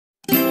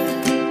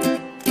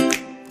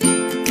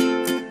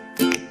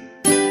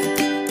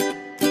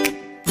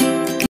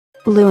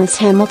Lewis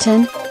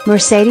Hamilton,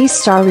 Mercedes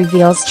star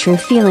reveals true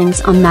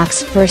feelings on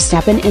Max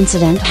Verstappen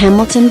incident.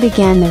 Hamilton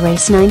began the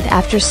race ninth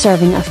after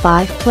serving a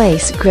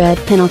 5-place grid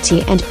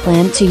penalty and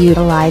planned to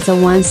utilize a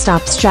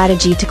one-stop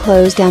strategy to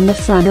close down the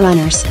front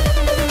runners.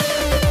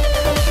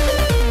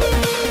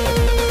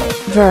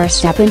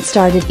 Verstappen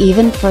started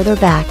even further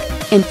back,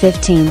 in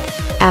 15th,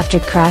 after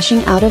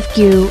crashing out of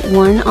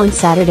Q1 on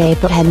Saturday,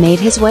 but had made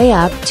his way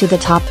up to the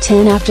top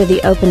 10 after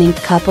the opening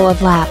couple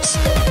of laps.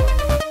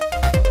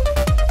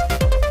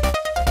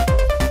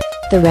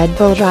 The Red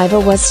Bull driver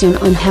was soon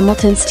on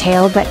Hamilton's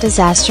tail, but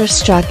disaster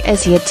struck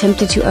as he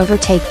attempted to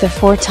overtake the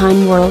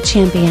 4-time world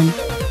champion.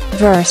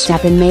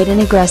 Verstappen made an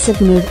aggressive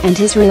move and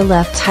his rear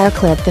left tire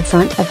clipped the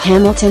front of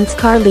Hamilton's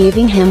car,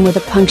 leaving him with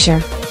a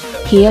puncture.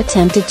 He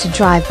attempted to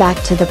drive back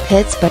to the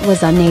pits but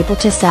was unable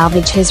to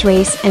salvage his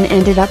race and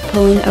ended up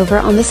pulling over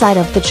on the side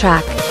of the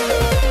track.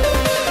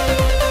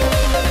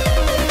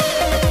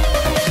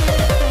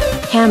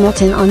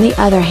 Hamilton, on the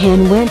other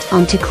hand, went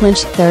on to clinch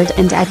third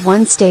and at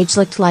one stage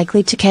looked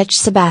likely to catch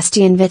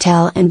Sebastian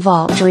Vettel and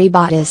Valtteri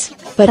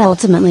Bottas, but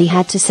ultimately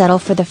had to settle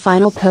for the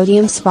final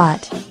podium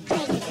spot.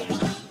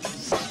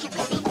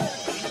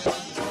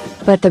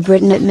 But the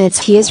Briton admits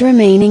he is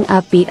remaining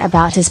upbeat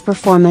about his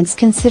performance,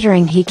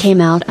 considering he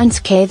came out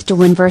unscathed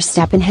when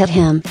Verstappen hit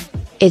him.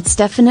 "It's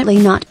definitely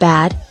not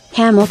bad,"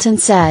 Hamilton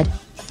said.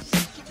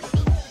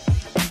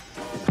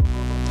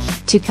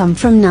 "To come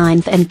from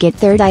 9th and get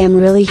 3rd, I am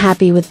really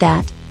happy with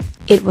that.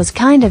 It was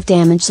kind of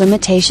damage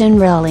limitation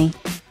really.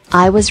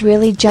 I was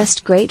really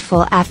just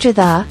grateful after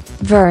the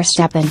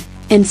Verstappen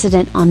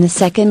incident on the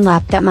second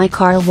lap that my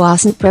car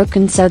wasn't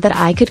broken so that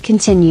I could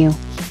continue.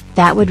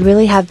 That would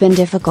really have been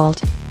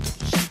difficult."